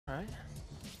Alright.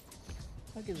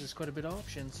 That gives us quite a bit of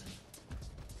options.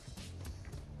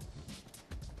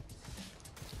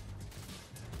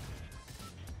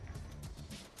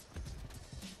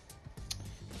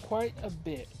 Quite a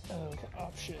bit of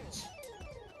options.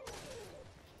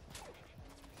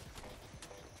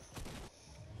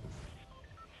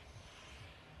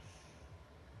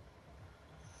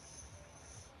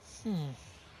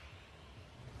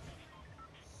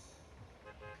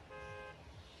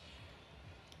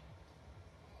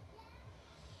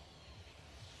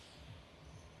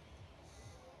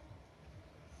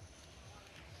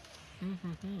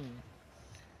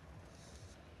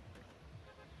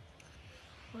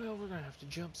 Well, we're gonna have to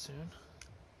jump soon.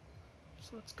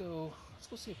 So let's go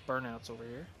see if Burnout's over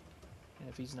here. And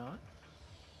if he's not,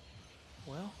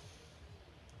 well,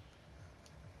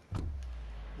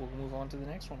 we'll move on to the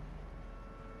next one.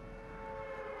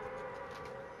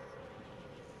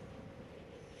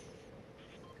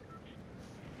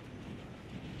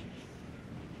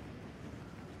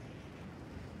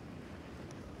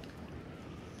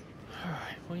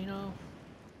 Alright, well, you know,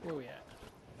 where are we at?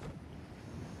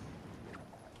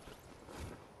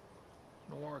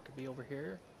 Noir could be over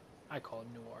here. I call him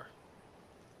Noir.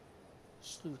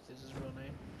 Sleuth is his real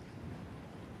name.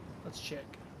 Let's check.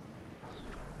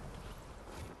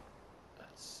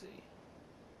 Let's see.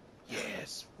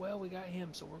 Yes! Well, we got him,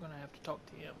 so we're gonna have to talk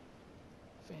to him.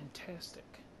 Fantastic.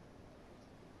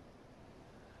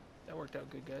 That worked out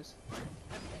good, guys.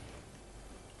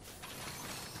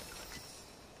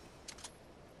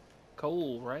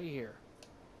 Cole, right here.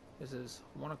 This is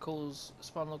one of Cole's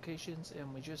spawn locations,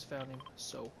 and we just found him.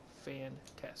 So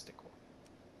fantastical.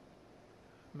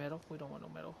 Metal? We don't want no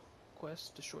metal.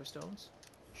 Quest, destroy stones?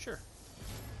 Sure.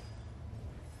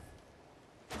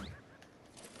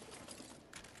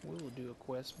 We will do a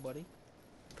quest, buddy.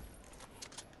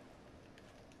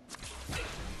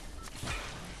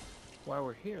 While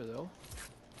we're here, though,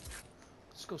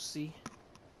 let's go see.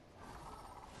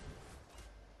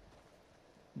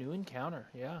 New encounter,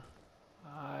 yeah.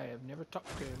 I have never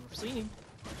talked to him. I've seen him.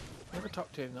 Never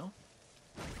talked to him, though.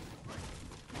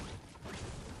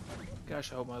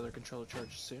 Gosh, I hope my other controller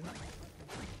charges soon.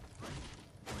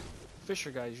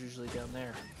 Fisher guy's usually down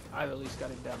there. I've at least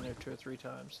got him down there 2 or 3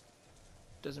 times.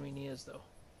 Doesn't mean he is, though.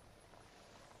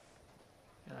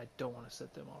 And I don't want to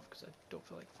set them off because I don't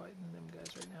feel like fighting them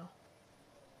guys right now.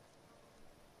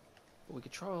 But we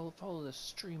could try to follow this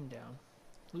stream down.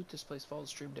 Loot this place, follow the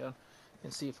stream down,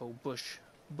 and see if old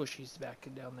Bushy's back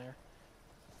down there.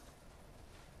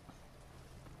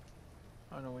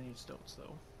 I know we need stones,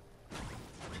 though.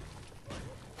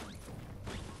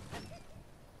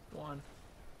 1.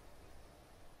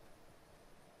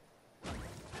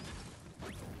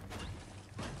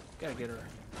 Gotta get her.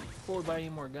 Before we buy any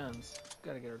more guns,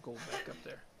 gotta get our gold back up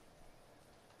there.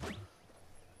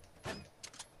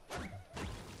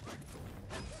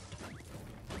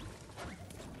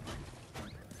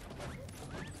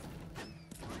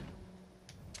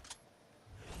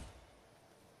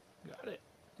 Got it.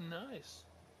 Nice.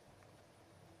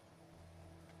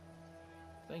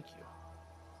 Thank you.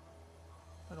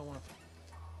 I don't want to...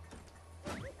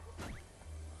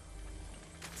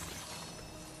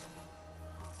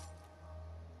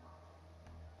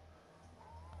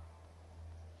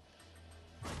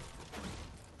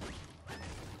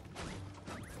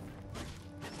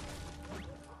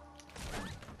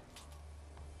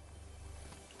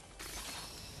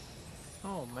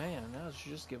 Oh man, now it's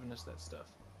just giving us that stuff.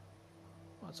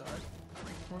 Well, that's alright.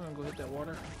 We're gonna go hit that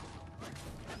water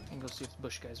and go see if the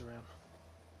bush guy's around.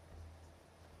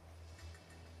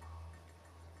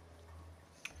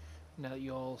 Now that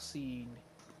you all seen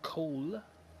Cole,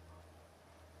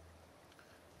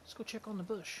 let's go check on the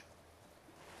bush.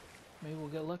 Maybe we'll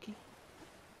get lucky.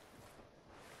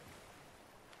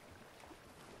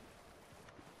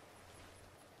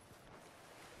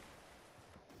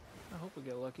 I hope we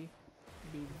get lucky.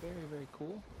 It'd be very, very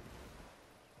cool.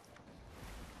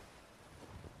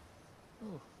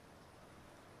 Oh,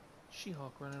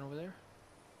 She-Hulk running over there.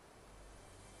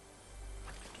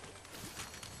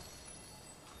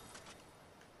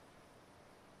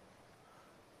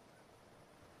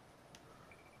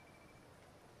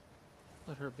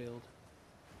 Let her build.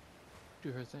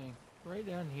 Do her thing. Right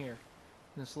down here,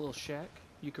 in this little shack,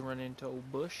 you can run into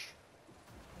old Bush.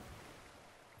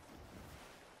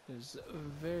 It's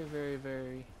very, very,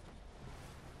 very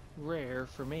rare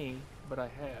for me, but I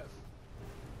have.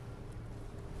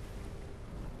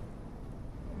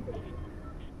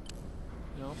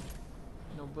 No,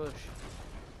 no Bush.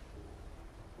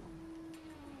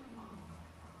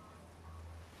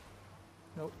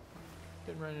 Nope,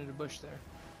 didn't run into Bush there.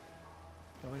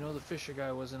 And we know the fisher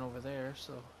guy wasn't over there,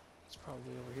 so he's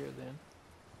probably over here then.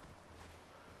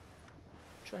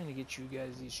 Trying to get you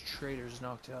guys these traders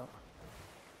knocked out.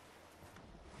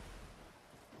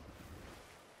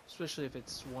 Especially if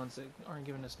it's ones that aren't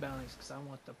giving us bounties, because I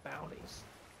want the bounties.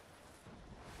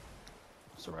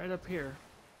 So right up here,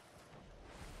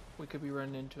 we could be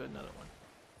running into another one.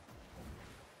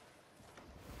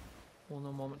 We'll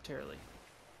know momentarily.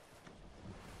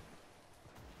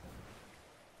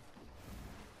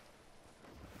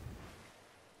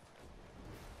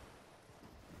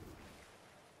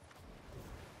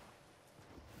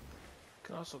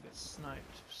 Could also get sniped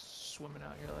swimming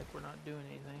out here like we're not doing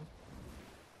anything.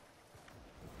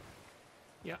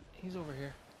 Yeah, he's over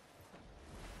here.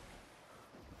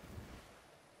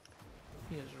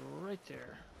 He is right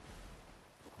there.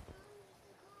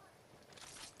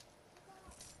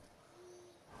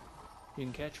 You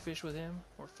can catch fish with him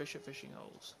or fish at fishing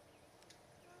holes.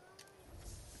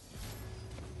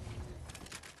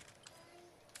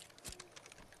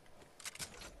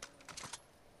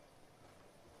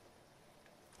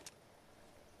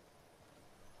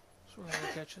 So we're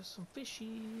gonna catch us some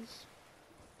fishies.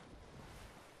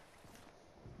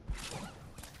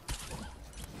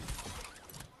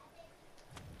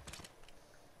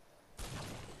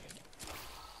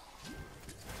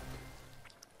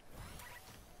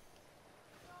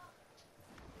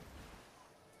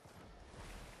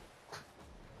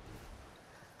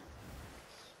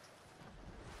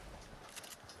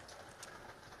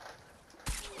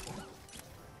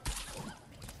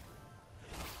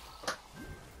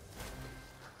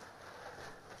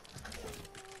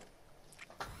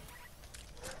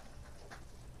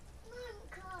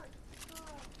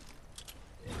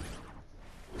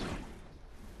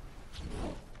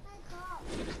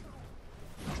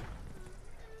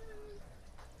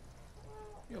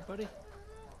 Yo, buddy.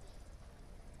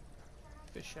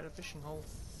 Fish at a fishing hole.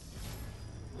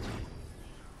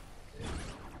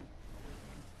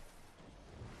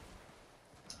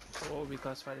 So what would be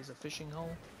classified as a fishing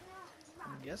hole?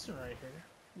 I'm guessing right here.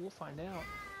 We'll find out.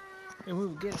 And we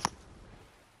will get it.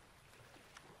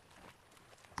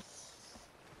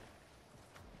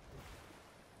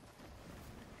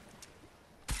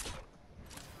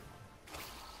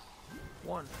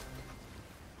 One.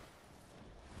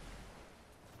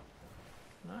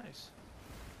 Nice.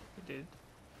 We did.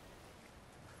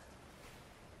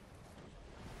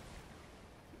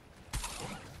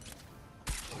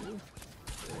 Two,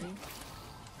 three,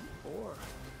 four.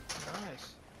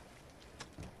 Nice.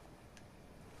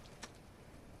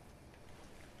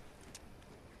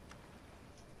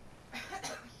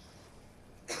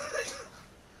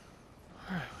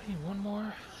 Alright, we need one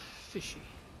more fishy.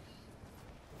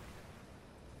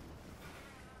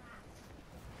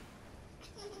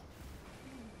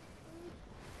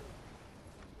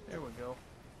 There we go.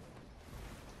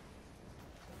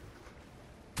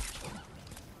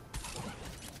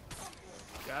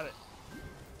 Got it.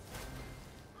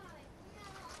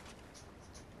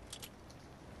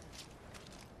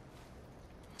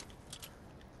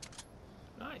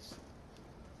 Nice.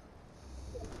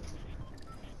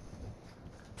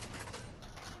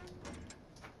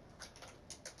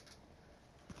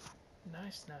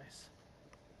 Nice, nice.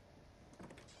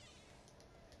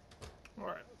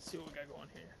 Alright, let's see what we got going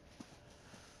here.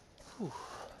 Whew.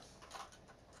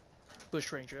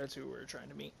 Bush Ranger, that's who we're trying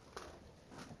to meet.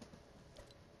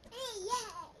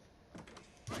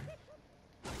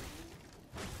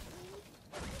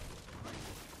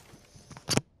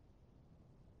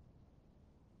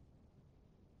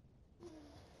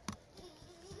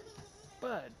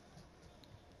 Bud.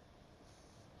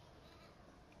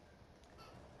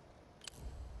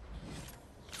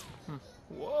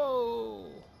 Whoa!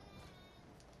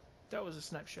 That was a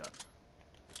snipe shot.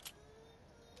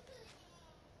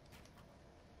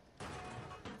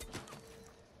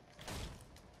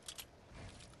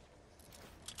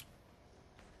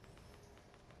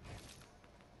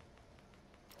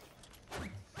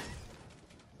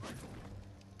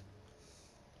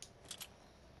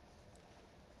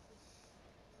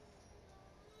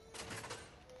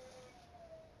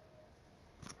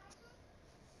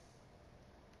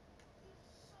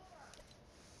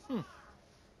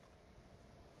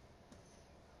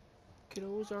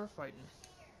 Kiddos are fighting.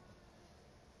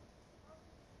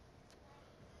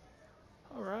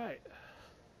 Alright.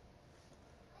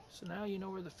 So now you know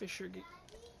where the fisher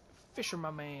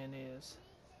my man is.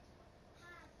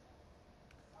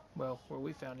 Well, where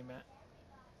we found him at.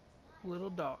 Little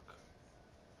dock.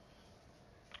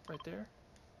 Right there.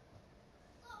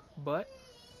 But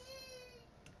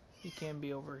he can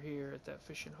be over here at that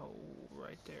fishing hole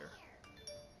right there.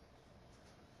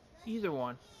 Either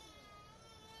one.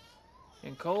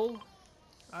 And Cole,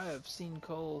 I have seen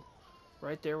Cole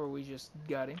right there where we just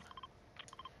got him.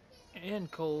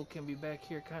 And Cole can be back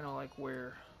here kind of like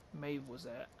where Maeve was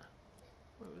at.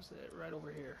 Where was that? Right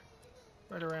over here.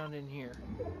 Right around in here.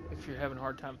 If you're having a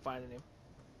hard time finding him.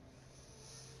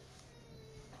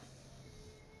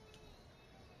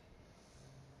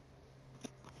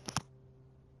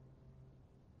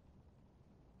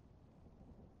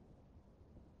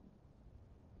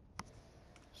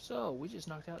 So, we just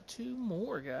knocked out 2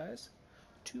 more, guys.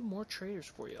 2 more traders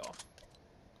for y'all.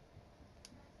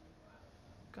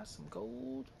 Got some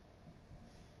gold.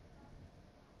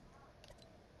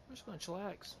 We're just gonna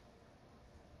chillax.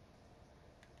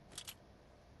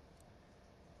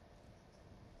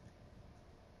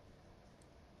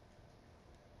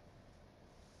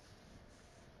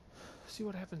 See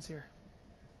what happens here.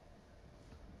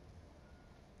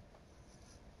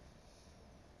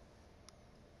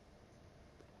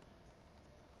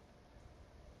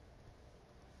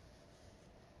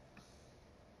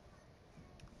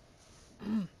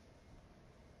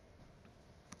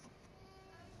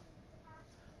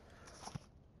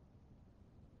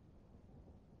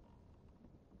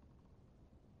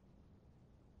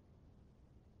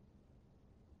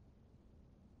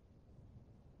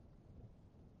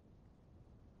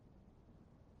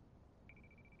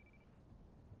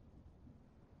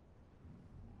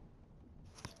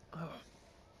 Oh,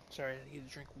 sorry, I need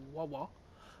to drink Wawa.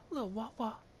 A little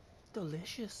Wawa.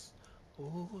 Delicious.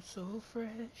 Oh, so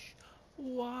fresh.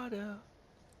 Water.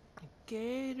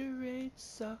 Gatorade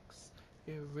sucks.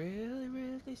 It really,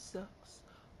 really sucks.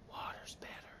 Water's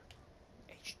better.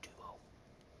 H2O.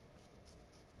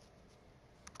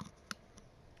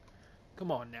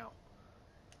 Come on now.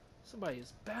 Somebody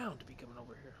is bound to be coming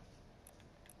over here.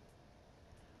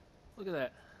 Look at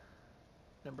that.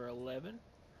 Number 11,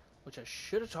 which I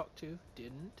should have talked to.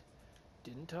 Didn't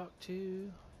talk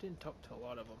to. Didn't talk to a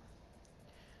lot of them.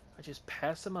 I just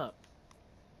pass them up.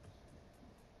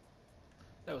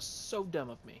 That was so dumb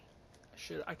of me.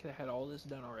 I could have had all this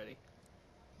done already.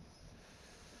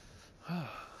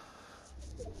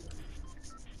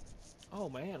 Oh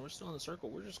man, we're still in the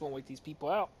circle. We're just gonna wait these people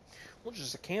out. We're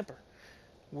just a camper.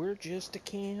 We're just a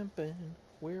camping.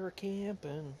 We're a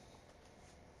camping.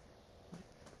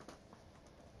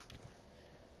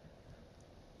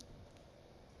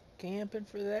 Camping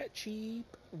for that cheap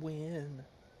win.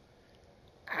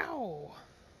 Ow!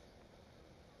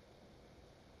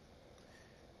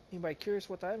 Anybody curious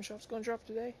what the item shop's gonna drop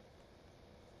today?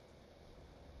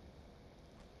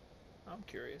 I'm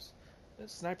curious. That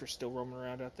sniper's still roaming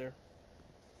around out there.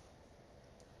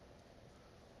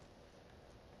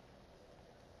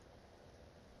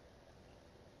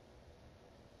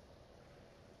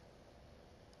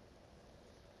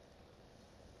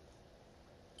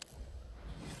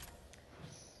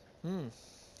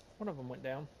 One of them went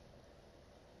down.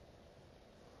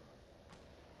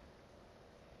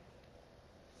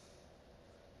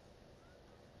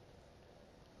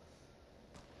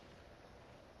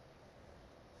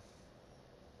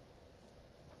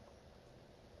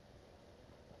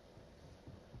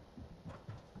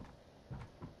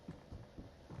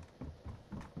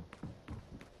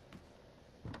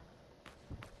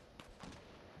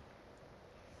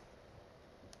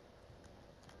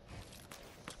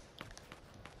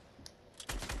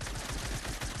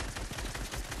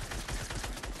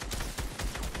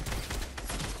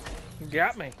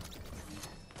 Got me.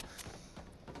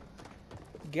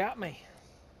 Got me.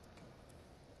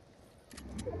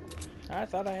 I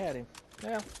thought I had him.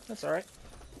 Yeah, that's alright.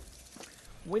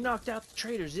 We knocked out the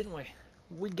traders, didn't we?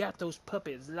 We got those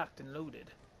puppies locked and loaded.